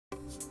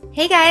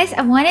Hey guys,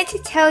 I wanted to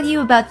tell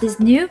you about this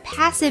new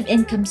passive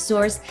income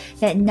source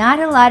that not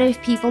a lot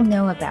of people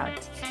know about.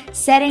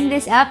 Setting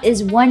this up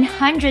is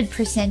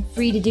 100%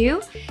 free to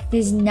do,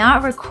 does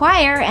not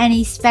require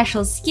any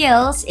special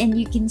skills, and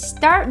you can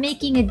start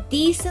making a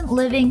decent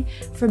living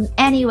from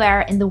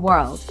anywhere in the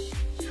world.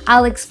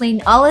 I'll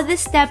explain all of the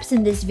steps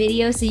in this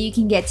video so you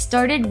can get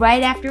started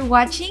right after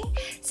watching.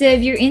 So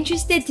if you're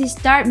interested to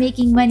start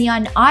making money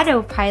on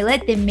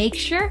autopilot, then make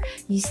sure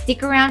you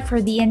stick around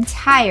for the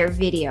entire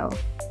video.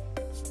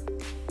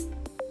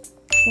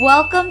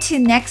 Welcome to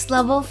Next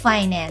Level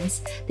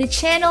Finance, the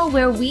channel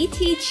where we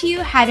teach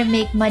you how to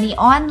make money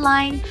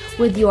online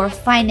with your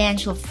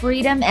financial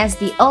freedom as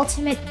the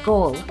ultimate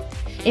goal.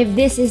 If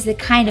this is the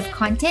kind of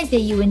content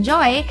that you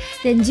enjoy,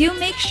 then do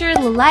make sure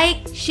to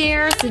like,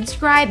 share,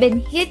 subscribe,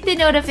 and hit the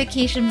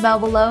notification bell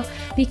below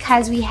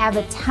because we have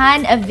a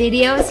ton of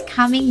videos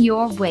coming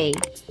your way.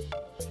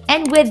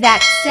 And with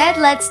that said,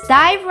 let's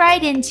dive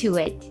right into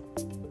it.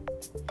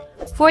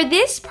 For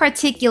this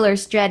particular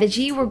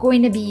strategy, we're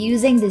going to be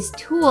using this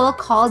tool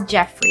called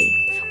Jeffrey,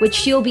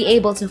 which you'll be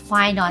able to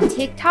find on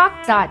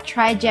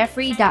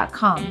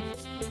tiktok.tryjeffrey.com.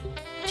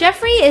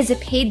 Jeffrey is a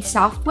paid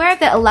software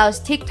that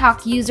allows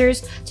TikTok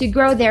users to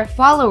grow their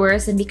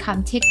followers and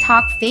become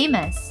TikTok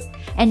famous.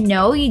 And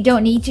no, you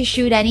don't need to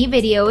shoot any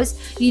videos.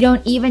 You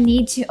don't even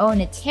need to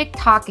own a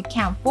TikTok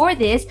account for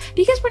this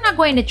because we're not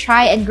going to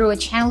try and grow a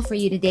channel for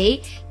you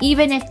today,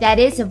 even if that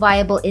is a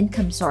viable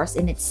income source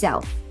in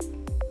itself.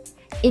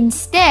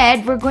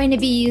 Instead, we're going to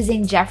be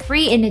using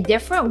Jeffrey in a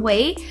different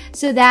way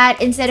so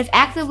that instead of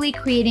actively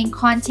creating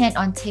content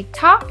on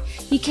TikTok,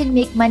 you can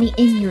make money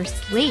in your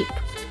sleep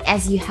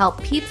as you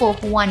help people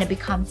who want to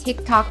become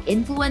TikTok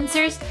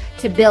influencers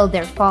to build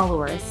their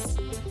followers.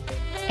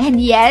 And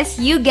yes,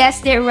 you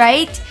guessed it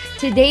right.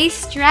 Today's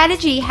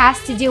strategy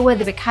has to do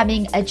with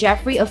becoming a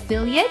Jeffrey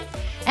affiliate,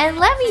 and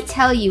let me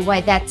tell you why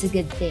that's a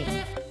good thing.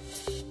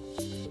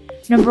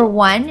 Number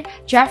 1,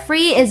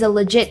 Jeffrey is a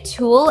legit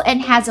tool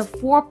and has a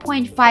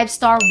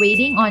 4.5-star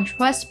rating on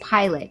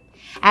Trustpilot.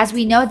 As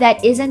we know,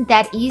 that isn't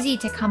that easy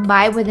to come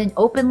by with an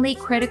openly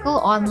critical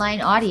online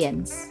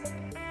audience.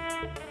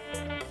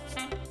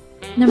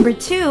 Number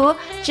 2,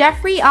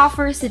 Jeffrey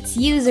offers its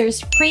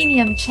users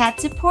premium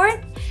chat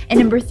support. And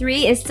number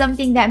 3 is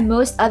something that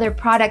most other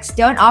products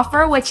don't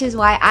offer, which is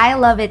why I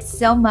love it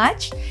so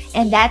much,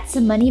 and that's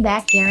a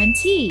money-back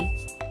guarantee.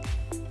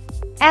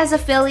 As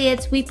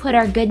affiliates, we put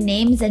our good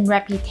names and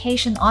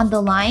reputation on the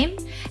line,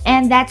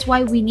 and that's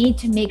why we need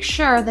to make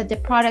sure that the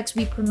products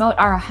we promote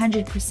are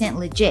 100%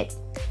 legit.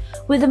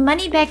 With a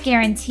money-back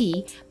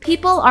guarantee,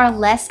 people are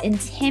less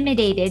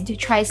intimidated to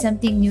try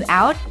something new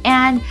out,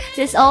 and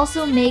this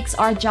also makes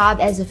our job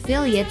as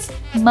affiliates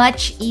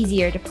much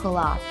easier to pull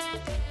off.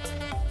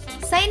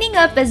 Signing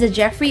up as a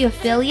Jeffrey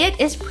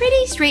affiliate is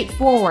pretty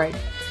straightforward.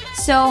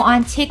 So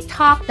on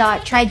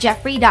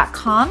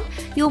tiktok.tryjeffrey.com,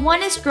 you'll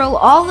want to scroll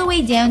all the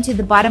way down to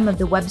the bottom of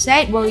the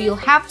website where you'll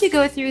have to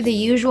go through the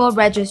usual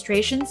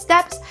registration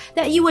steps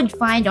that you would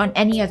find on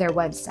any other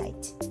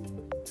website.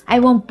 I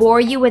won't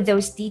bore you with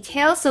those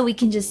details, so we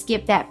can just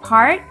skip that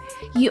part.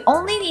 You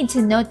only need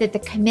to note that the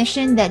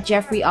commission that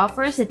Jeffrey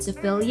offers its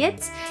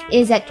affiliates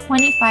is at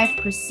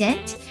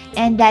 25%,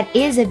 and that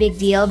is a big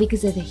deal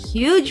because of the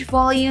huge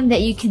volume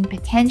that you can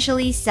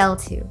potentially sell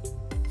to.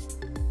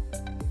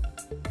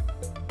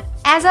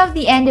 As of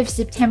the end of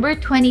September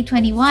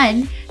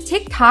 2021,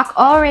 TikTok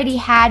already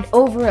had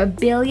over 1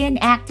 billion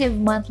active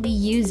monthly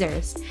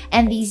users,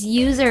 and these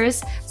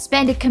users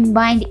spend a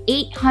combined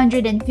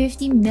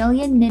 850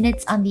 million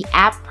minutes on the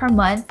app per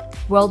month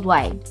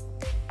worldwide.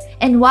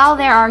 And while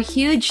there are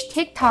huge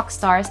TikTok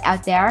stars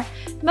out there,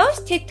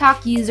 most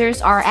TikTok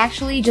users are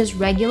actually just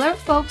regular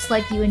folks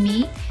like you and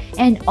me,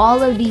 and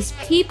all of these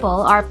people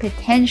are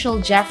potential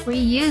Jeffrey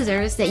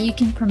users that you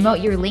can promote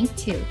your link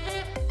to.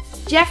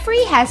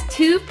 Jeffrey has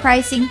 2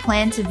 pricing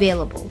plans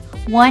available,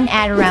 one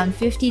at around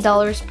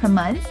 $50 per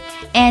month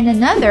and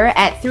another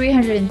at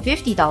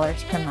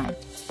 $350 per month.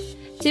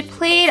 To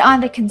play it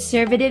on the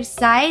conservative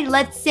side,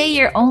 let's say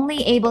you're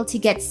only able to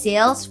get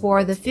sales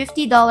for the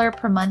 $50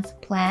 per month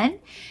plan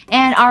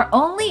and are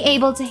only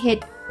able to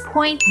hit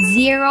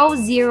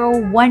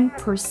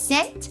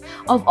 0.001%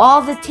 of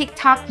all the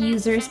TikTok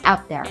users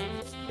out there.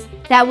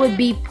 That would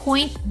be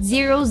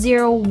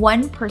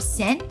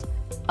 0.001%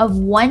 of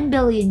 1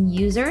 billion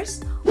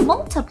users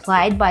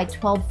multiplied by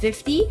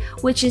 1250,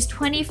 which is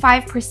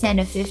 25%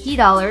 of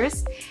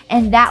 $50,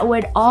 and that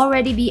would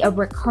already be a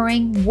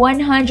recurring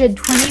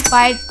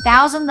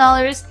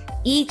 $125,000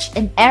 each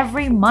and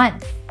every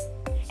month.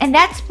 And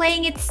that's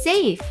playing it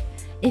safe.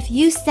 If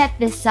you set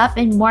this up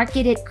and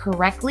market it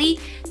correctly,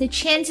 the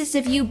chances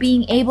of you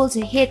being able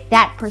to hit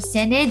that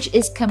percentage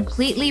is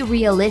completely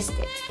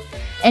realistic.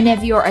 And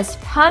if you're as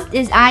pumped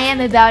as I am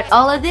about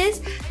all of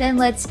this, then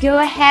let's go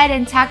ahead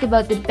and talk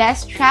about the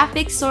best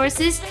traffic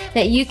sources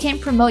that you can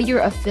promote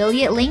your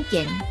affiliate link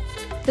in.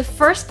 The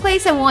first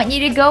place I want you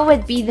to go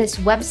would be this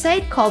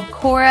website called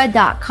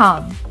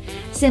Quora.com.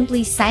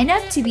 Simply sign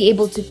up to be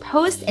able to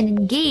post and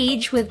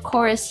engage with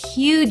Quora's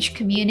huge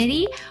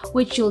community,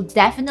 which you'll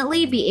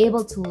definitely be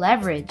able to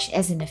leverage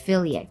as an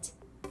affiliate.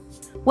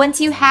 Once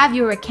you have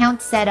your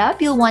account set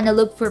up, you'll want to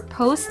look for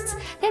posts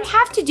that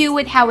have to do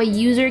with how a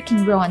user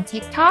can grow on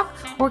TikTok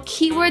or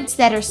keywords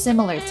that are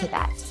similar to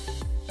that.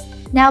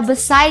 Now,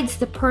 besides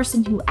the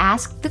person who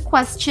asked the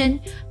question,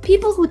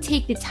 people who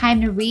take the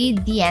time to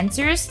read the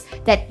answers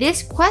that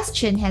this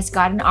question has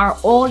gotten are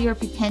all your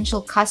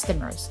potential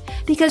customers.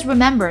 Because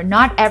remember,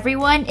 not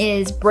everyone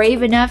is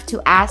brave enough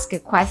to ask a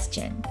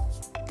question.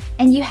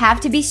 And you have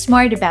to be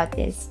smart about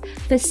this.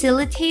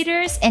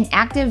 Facilitators and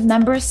active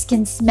members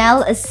can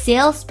smell a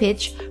sales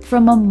pitch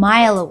from a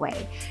mile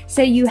away.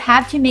 So you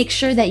have to make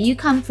sure that you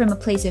come from a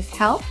place of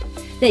help,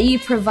 that you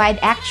provide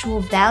actual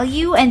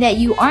value, and that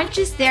you aren't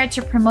just there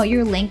to promote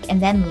your link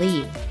and then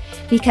leave.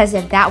 Because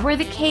if that were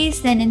the case,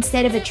 then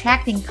instead of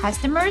attracting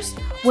customers,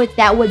 what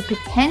that would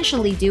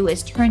potentially do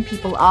is turn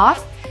people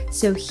off.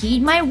 So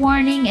heed my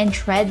warning and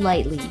tread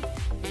lightly.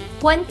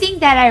 One thing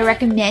that I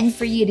recommend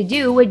for you to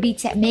do would be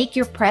to make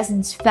your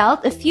presence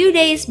felt a few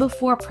days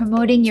before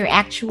promoting your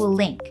actual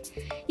link.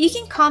 You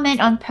can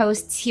comment on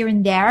posts here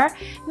and there,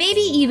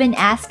 maybe even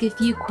ask a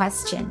few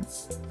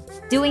questions.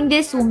 Doing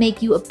this will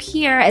make you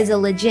appear as a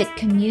legit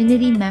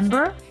community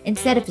member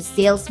instead of a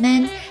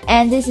salesman,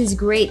 and this is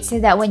great so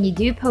that when you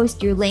do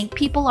post your link,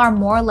 people are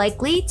more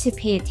likely to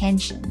pay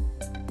attention.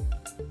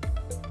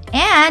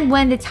 And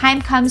when the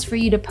time comes for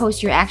you to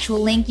post your actual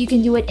link, you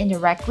can do it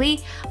indirectly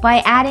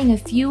by adding a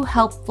few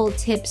helpful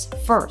tips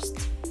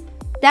first.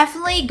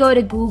 Definitely go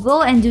to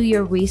Google and do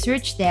your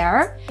research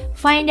there.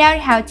 Find out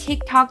how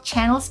TikTok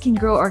channels can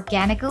grow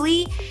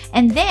organically,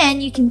 and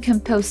then you can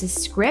compose a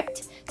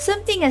script.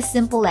 Something as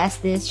simple as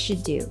this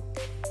should do.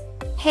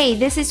 Hey,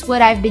 this is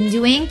what I've been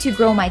doing to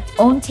grow my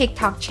own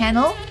TikTok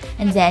channel,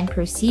 and then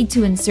proceed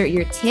to insert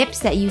your tips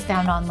that you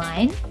found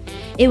online.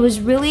 It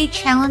was really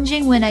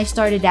challenging when I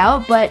started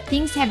out, but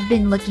things have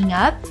been looking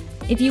up.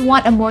 If you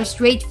want a more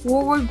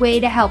straightforward way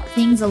to help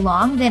things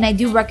along, then I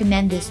do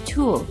recommend this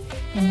tool.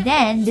 And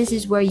then this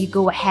is where you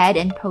go ahead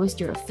and post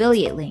your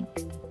affiliate link.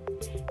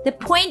 The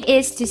point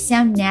is to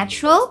sound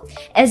natural,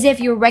 as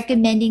if you're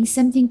recommending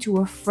something to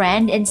a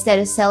friend instead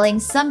of selling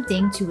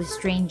something to a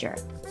stranger.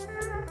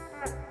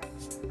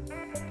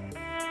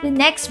 The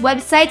next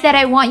website that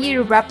I want you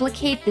to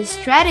replicate this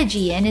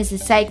strategy in is a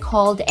site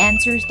called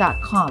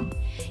Answers.com.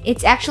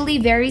 It's actually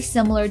very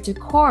similar to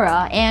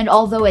Quora, and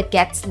although it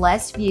gets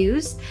less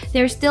views,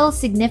 they're still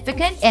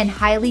significant and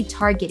highly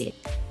targeted.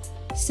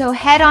 So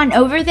head on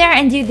over there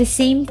and do the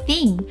same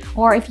thing.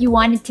 Or if you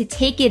wanted to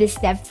take it a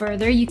step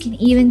further, you can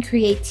even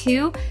create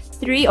 2,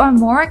 3 or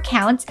more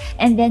accounts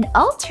and then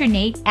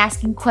alternate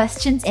asking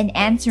questions and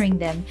answering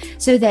them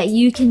so that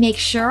you can make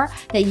sure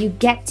that you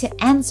get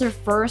to answer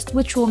first,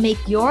 which will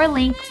make your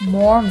link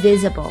more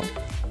visible.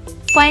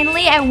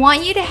 Finally, I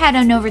want you to head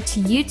on over to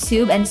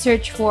YouTube and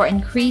search for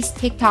increased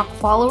TikTok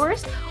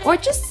followers or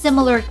just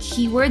similar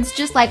keywords,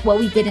 just like what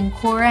we did in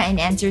Quora and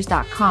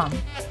Answers.com.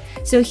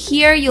 So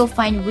here you'll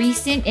find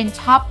recent and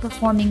top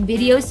performing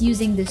videos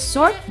using the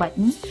sort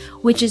button,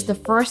 which is the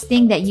first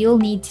thing that you'll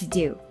need to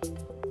do.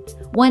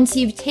 Once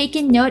you've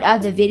taken note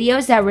of the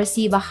videos that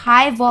receive a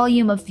high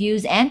volume of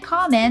views and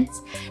comments,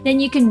 then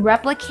you can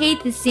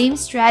replicate the same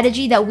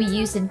strategy that we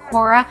use in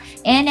Quora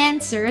and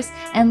Answers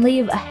and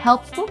leave a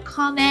helpful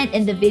comment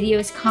in the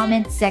video's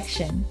comment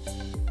section.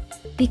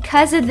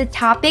 Because of the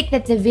topic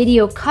that the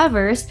video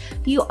covers,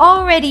 you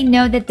already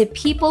know that the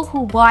people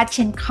who watch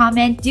and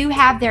comment do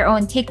have their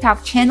own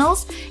TikTok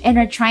channels and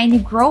are trying to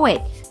grow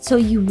it, so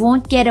you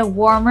won't get a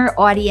warmer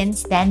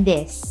audience than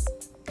this.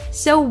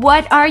 So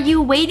what are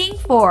you waiting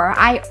for?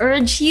 I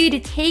urge you to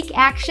take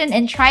action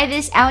and try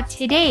this out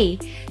today.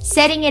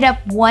 Setting it up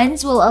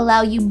once will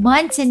allow you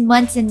months and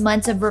months and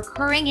months of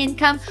recurring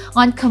income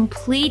on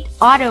complete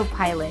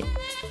autopilot.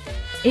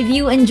 If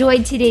you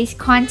enjoyed today's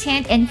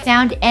content and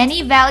found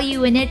any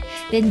value in it,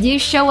 then do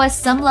show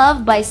us some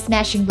love by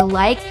smashing the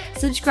like,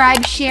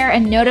 subscribe, share,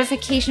 and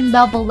notification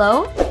bell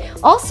below.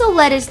 Also,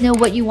 let us know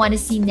what you want to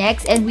see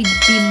next, and we'd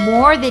be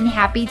more than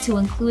happy to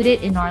include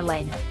it in our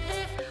lineup.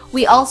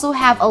 We also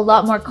have a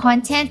lot more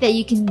content that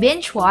you can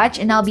binge watch,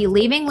 and I'll be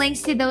leaving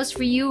links to those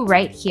for you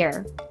right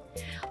here.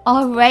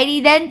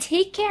 Alrighty then,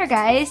 take care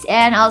guys,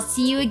 and I'll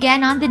see you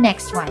again on the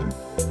next one.